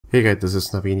Hey guys, this is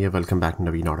Naveen here. Welcome back to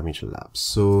Naveen AutomationLabs.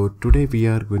 So today we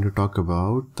are going to talk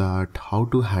about that how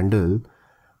to handle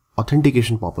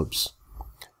authentication pop-ups.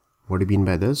 What do you mean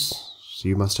by this? So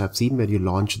you must have seen when you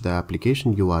launch the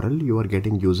application URL, you are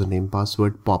getting username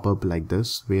password pop-up like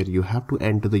this, where you have to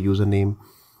enter the username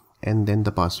and then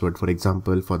the password. For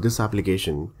example, for this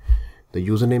application, the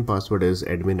username password is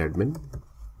admin,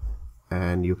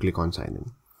 and you click on sign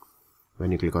in. When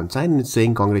you click on sign in, it's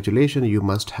saying congratulations, you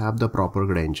must have the proper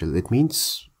credentials. It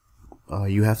means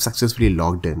you have successfully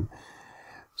logged in.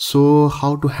 So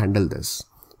how to handle this?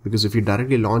 Because if you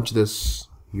directly launch this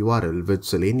URL with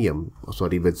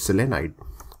with Selenide,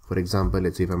 for example,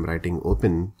 let's say if I'm writing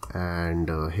open and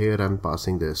here I'm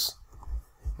passing this,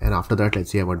 and after that, let's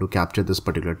say I want to capture this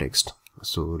particular text.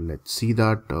 So let's see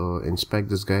that, inspect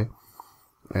this guy,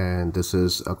 and this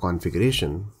is a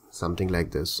configuration, something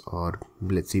like this, or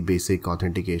let's see basic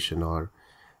authentication, or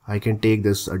I can take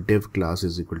this a div class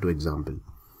is equal to example.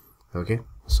 Okay,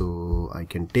 so I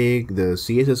can take the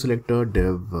CSS selector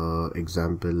div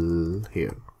example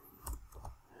here.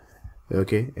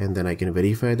 Okay, and then I can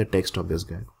verify the text of this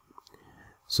guy.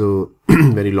 So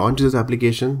when you launch this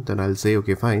application, then I'll say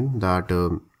okay, fine, that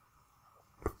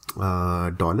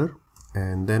dollar,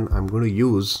 and then I'm going to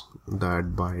use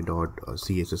that by dot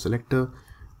CSS selector.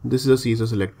 This is a CSS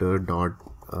selector dot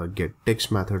get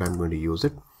text method. I'm going to use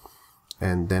it,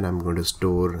 and then I'm going to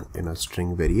store in a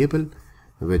string variable,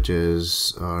 which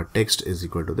is text is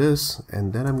equal to this,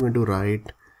 and then I'm going to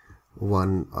write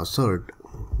one assert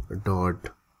dot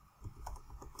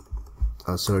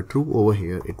assert true over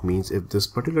here. It means if this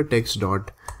particular text dot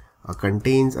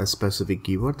contains a specific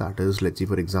keyword, that is, let's see,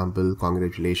 for example,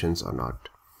 congratulations or not.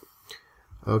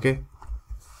 Okay.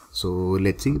 So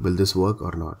let's see, will this work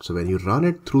or not? So when you run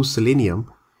it through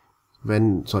Selenium,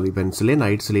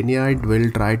 Selenide will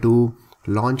try to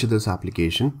launch this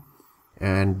application,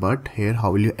 but here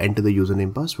how will you enter the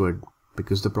username password?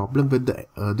 Because the problem with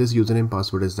this username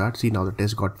password is that, see, now the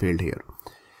test got failed here.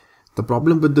 The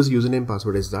problem with this username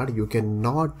password is that you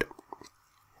cannot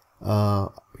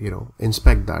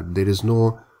inspect that. There is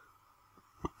no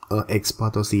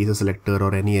XPath or CSS selector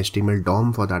or any HTML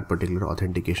DOM for that particular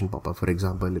authentication pop-up. For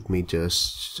example, let me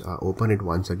just open it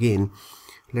once again.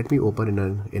 Let me open in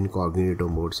an incognito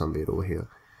mode somewhere over here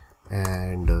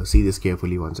and see this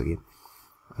carefully once again.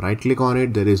 Right click on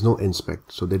it, there is no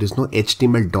inspect, so there is no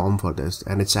HTML DOM for this,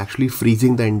 and it's actually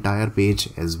freezing the entire page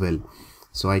as well.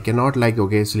 So I cannot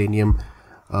Selenium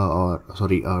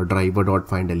driver dot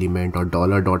find element or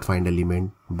dollar dot find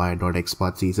element by dot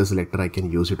XPath CSS selector. I can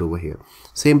use it over here.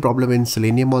 Same problem in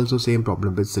Selenium also, same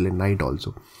problem with Selenide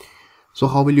also. So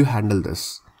how will you handle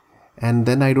this? And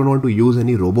then I don't want to use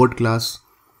any robot class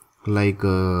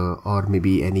or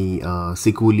maybe any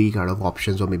securely kind of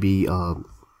options, or maybe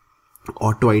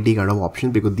auto ID kind of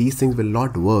option, because these things will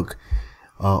not work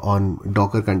on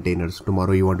Docker containers.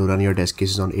 Tomorrow you want to run your test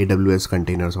cases on AWS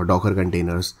containers or Docker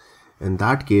containers. In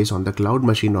that case, on the cloud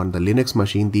machine, on the Linux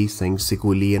machine, these things,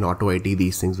 securely and auto IT,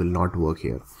 these things will not work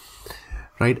here,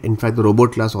 right? In fact, the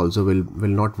robot class also will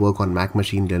not work on Mac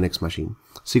machine, Linux machine.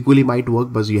 Securely might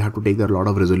work, but you have to take a lot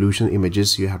of resolution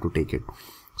images, you have to take it.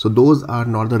 So those are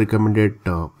not the recommended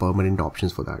permanent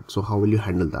options for that. So how will you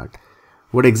handle that?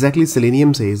 What exactly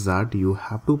Selenium says that you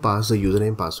have to pass the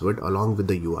username password along with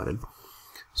the URL.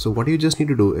 So what you just need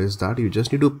to do is that you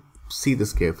just need to see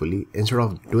this carefully. Instead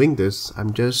of doing this,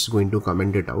 I'm just going to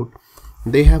comment it out.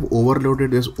 They have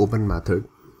overloaded this open method.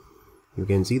 You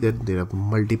can see that there are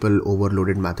multiple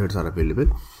overloaded methods are available,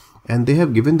 and they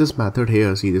have given this method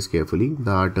here. See this carefully,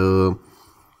 that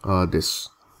this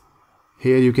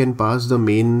here you can pass the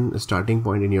main starting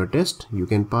point in your test. You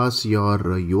can pass your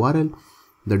URL,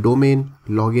 the domain,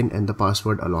 login, and the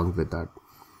password along with that.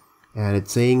 And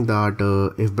it's saying that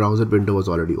if browser window was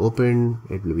already open,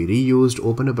 it will be reused.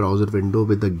 Open a browser window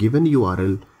with the given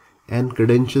URL and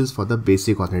credentials for the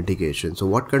basic authentication. So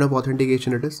what kind of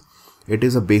authentication it is? It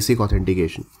is a basic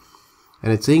authentication.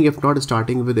 And it's saying if not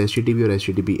starting with HTTP or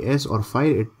HTTPS or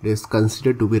file, it is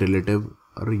considered to be relative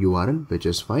URL, which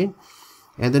is fine.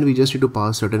 And then we just need to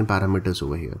pass certain parameters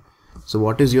over here. So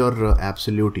what is your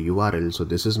absolute URL? So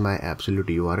this is my absolute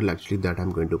URL actually that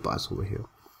I'm going to pass over here.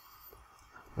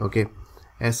 Okay,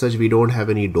 as such we don't have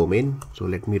any domain, so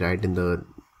let me write in the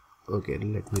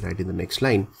next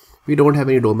line. We don't have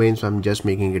any domain, so I'm just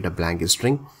making it a blank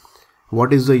string.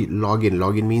 What is the login?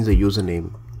 Login means the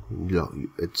username.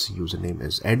 Its username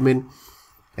is admin,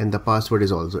 and the password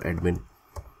is also admin.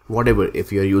 Whatever,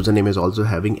 if your username is also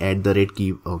having @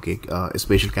 key,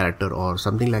 special character or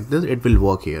something like this, it will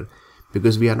work here,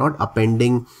 because we are not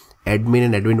appending admin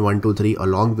and admin123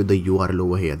 along with the URL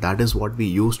over here. That is what we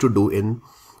used to do in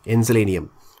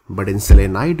Selenium. But in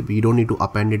Selenide, we don't need to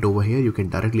append it over here. You can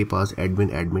directly pass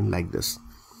admin like this.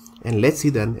 And let's see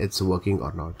then it's working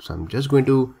or not. So I'm just going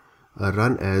to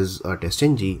run as a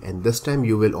testng, and this time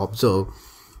you will observe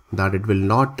that it will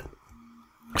not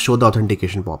show the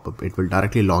authentication pop-up. It will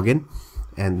directly log in,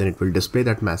 and then it will display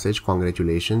that message,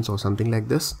 congratulations, or something like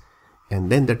this.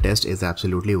 And then the test is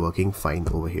absolutely working fine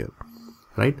over here,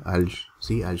 right? I'll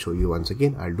show you once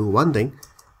again. I'll do one thing,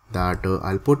 that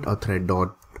I'll put a thread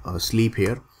dot sleep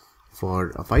here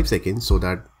for 5 seconds, so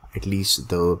that at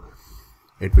least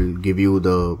it will give you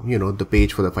the the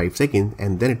page for the 5 seconds,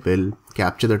 and then it will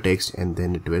capture the text, and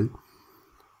then it will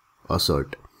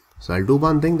assert. So I'll do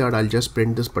one thing, that I'll just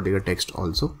print this particular text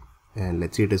also, and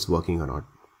let's see it is working or not.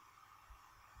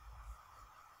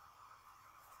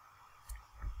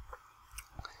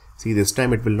 See, this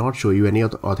time it will not show you any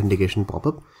authentication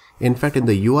pop-up. In fact, in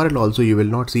the URL also you will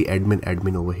not see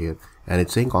admin over here, and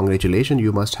it's saying congratulations,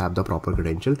 you must have the proper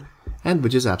credential, and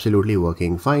which is absolutely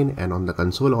working fine. And on the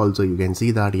console also you can see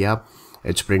that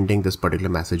it's printing this particular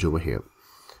message over here.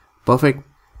 Perfect.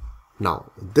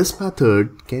 Now this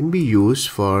method can be used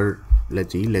for,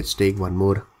 let's take one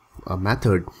more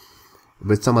method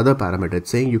with some other parameter. It's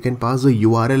saying you can pass the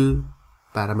URL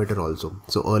parameter also.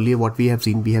 So earlier what we have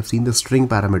seen the string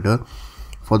parameter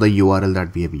for the URL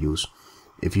that we have used.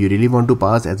 If you really want to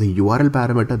pass as a URL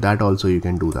parameter, that also you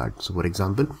can do that. So for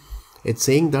example, it's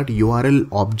saying that URL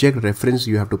object reference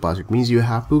you have to pass. It means you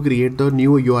have to create the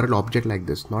new URL object like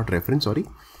this, not reference, sorry.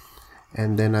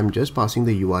 And then I'm just passing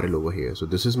the URL over here. So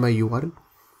this is my URL.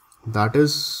 That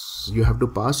is, you have to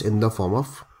pass in the form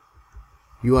of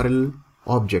URL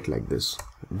object like this.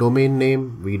 Domain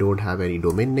name, we don't have any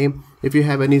domain name. If you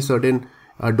have any certain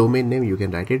domain name, you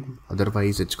can write it.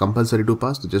 Otherwise it's compulsory to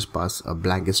pass. So just pass a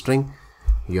blank string.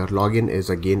 Your login is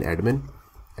again admin,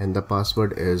 and the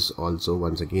password is also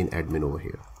once again admin over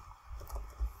here.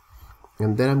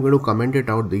 And then I'm going to comment it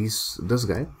out this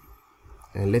guy,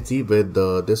 and let's see with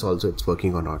this also it's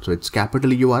working or not. So it's capital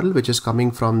URL, which is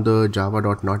coming from the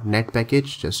java.net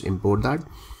package. Just import that,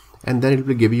 and then it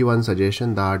will give you one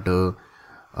suggestion that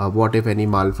what if any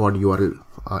malformed URL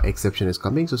exception is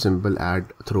coming. So simple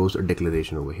add throws a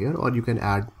declaration over here, or you can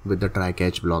add with the try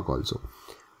catch block also.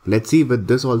 Let's see with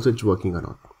this also it's working or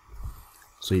not.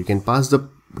 So you can pass the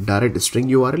direct string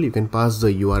URL, you can pass the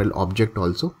URL object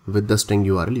also. With the string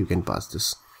URL you can pass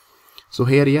this. So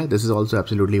here, this is also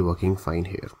absolutely working fine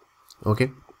here.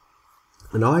 Okay,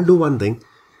 now I'll do one thing,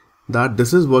 that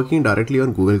this is working directly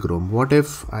on Google Chrome. What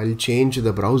if I'll change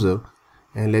the browser,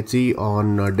 and let's see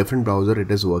on a different browser it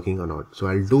is working or not. So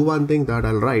I'll do one thing, that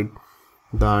I'll write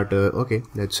that okay,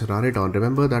 let's run it on.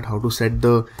 Remember that how to set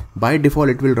by default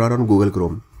it will run on Google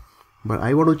Chrome, but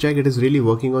I want to check it is really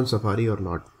working on Safari or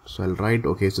not. So I'll write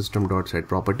okay,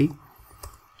 system.setProperty,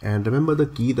 and remember the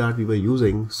key that we were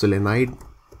using,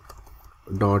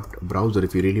 Selenide.browser,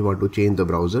 if you really want to change the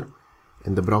browser.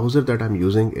 And the browser that I'm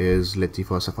using is, let's see,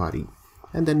 for Safari,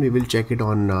 and then we will check it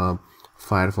on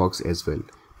Firefox as well,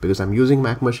 because I'm using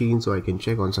Mac machine, so I can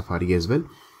check on Safari as well.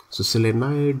 So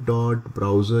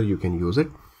Selenide.browser, you can use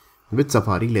it with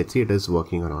Safari. Let's see it is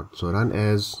working or not. So run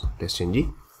as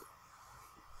testng,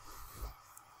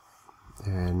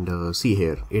 and see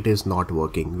here it is not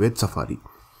working with Safari.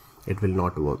 It will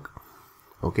not work.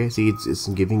 Okay, see it's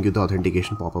giving you the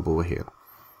authentication pop-up over here.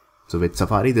 So with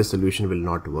Safari this solution will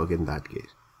not work in that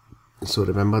case. So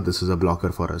remember, this is a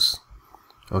blocker for us.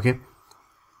 Okay,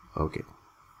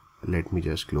 let me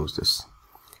just close this.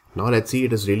 Now let's see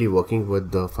it is really working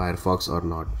with the Firefox or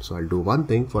not. So I'll do one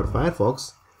thing. For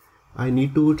Firefox I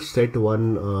need to set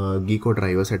one Gecko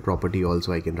driver set property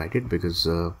also. I can write it, because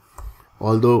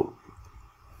although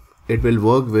it will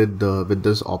work with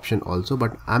this option also,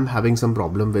 but I'm having some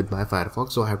problem with my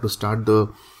Firefox, so I have to start the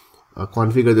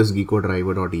configure this Gecko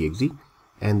driver.exe,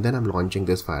 and then I'm launching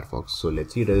this Firefox. So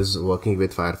let's see it is working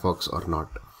with Firefox or not.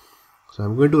 So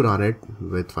I'm going to run it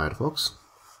with Firefox.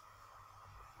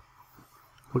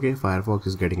 Okay, Firefox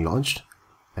is getting launched,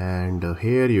 and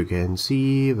here you can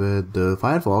see with the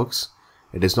Firefox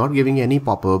it is not giving any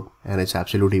pop-up, and it's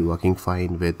absolutely working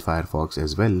fine with Firefox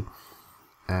as well,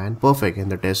 and perfect, and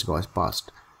the test got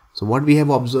passed. So what we have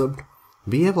observed,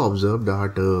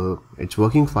 that it's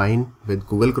working fine with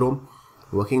Google Chrome,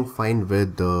 working fine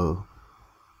with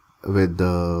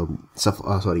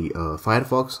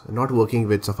Firefox, not working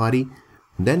with Safari.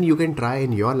 Then you can try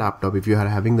in your laptop, if you are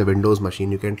having the Windows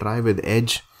machine, you can try with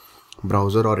Edge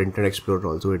browser or Internet Explorer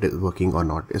also, it is working or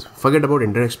not. Forget about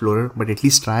Internet Explorer, but at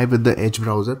least try with the Edge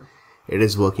browser, it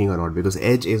is working or not, because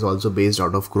Edge is also based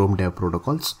out of Chrome Dev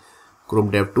protocols, Chrome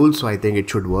Dev tools. So I think it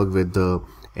should work with the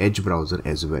Edge browser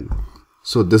as well.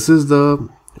 So this is the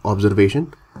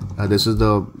observation. This is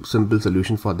the simple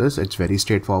solution for this. It's very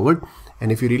straightforward.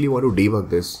 And if you really want to debug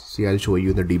this, see, I'll show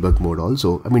you in the debug mode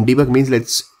also. I mean, debug means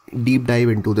let's deep dive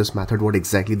into this method, what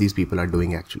exactly these people are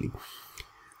doing actually.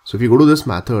 So if you go to this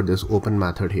method, this open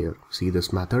method here, see,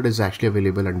 this method is actually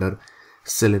available under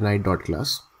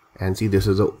selenide.class, and see, this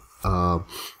is a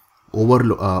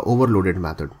overloaded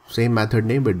method, same method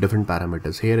name with different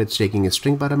parameters. Here it's taking a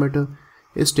string parameter,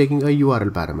 it's taking a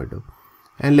URL parameter,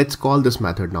 and let's call this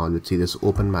method now. Let's see this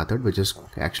open method, which is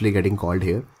actually getting called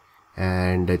here,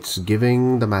 and it's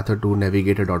giving the method to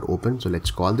navigator.open. So let's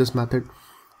call this method,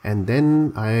 and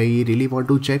then I really want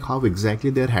to check how exactly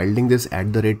they're handling this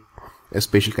a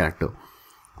special character.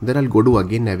 Then I'll go to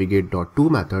again navigate.to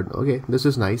method. Okay, this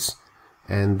is nice.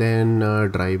 And then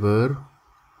driver,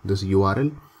 this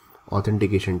URL,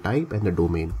 authentication type, and the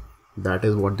domain. That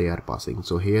is what they are passing.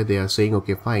 So here they are saying,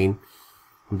 okay, fine,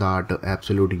 that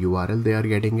absolute URL they are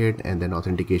getting it, and then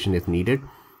authentication if needed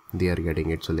they are getting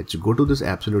it. So let's go to this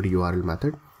absolute URL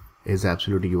method, is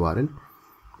absolute URL.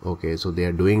 Okay, so they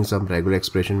are doing some regular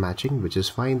expression matching, which is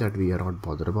fine, that we are not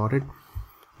bothered about it.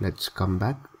 Let's come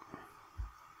back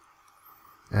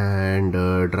and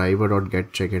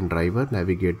driver.get check and driver,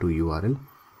 navigate to URL.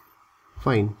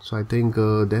 Fine. So I think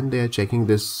then they are checking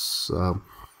this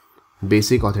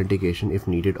basic authentication if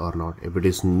needed or not. If it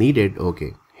is needed,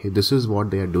 okay, this is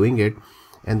what they are doing it,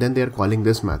 and then they are calling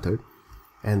this method,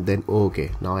 and then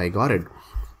okay, now I got it.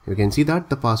 You can see that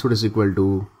the password is equal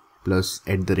to plus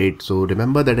 @ So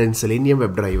remember that in Selenium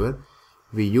WebDriver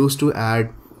we used to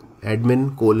add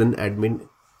admin:admin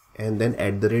and then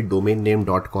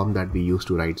 @domainname.com that we used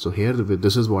to write. So here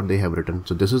this is what they have written.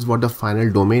 So this is what the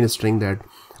final domain string, that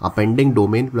appending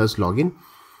domain plus login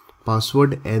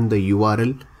password and the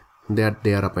URL that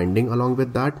they are appending along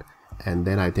with that, and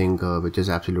then I think which is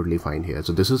absolutely fine here.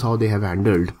 So this is how they have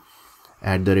handled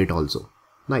 @ also.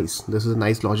 Nice. This is a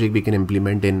nice logic we can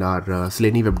implement in our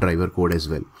Selenium WebDriver code as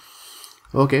well.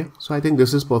 Okay, so I think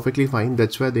this is perfectly fine.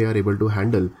 That's why they are able to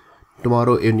handle.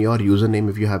 Tomorrow in your username,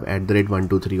 if you have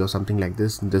 @123 or something like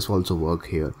this also work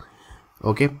here.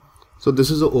 Okay, so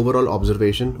this is the overall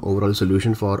observation, overall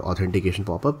solution for authentication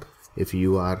pop-up. If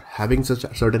you are having such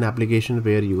a certain application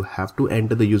where you have to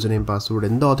enter the username password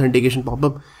in the authentication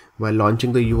pop-up while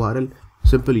launching the URL,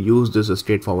 simply use this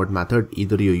straightforward method.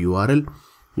 Either your URL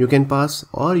you can pass,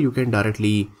 or you can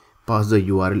directly pass the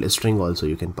URL string also,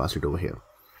 you can pass it over here.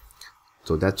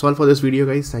 So that's all for this video,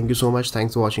 guys. Thank you so much.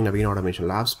 Thanks for watching Naveen Automation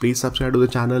Labs. Please subscribe to the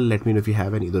channel. Let me know if you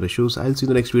have any other issues. I'll see you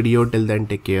in the next video. Till then,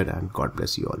 take care and God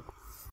bless you all.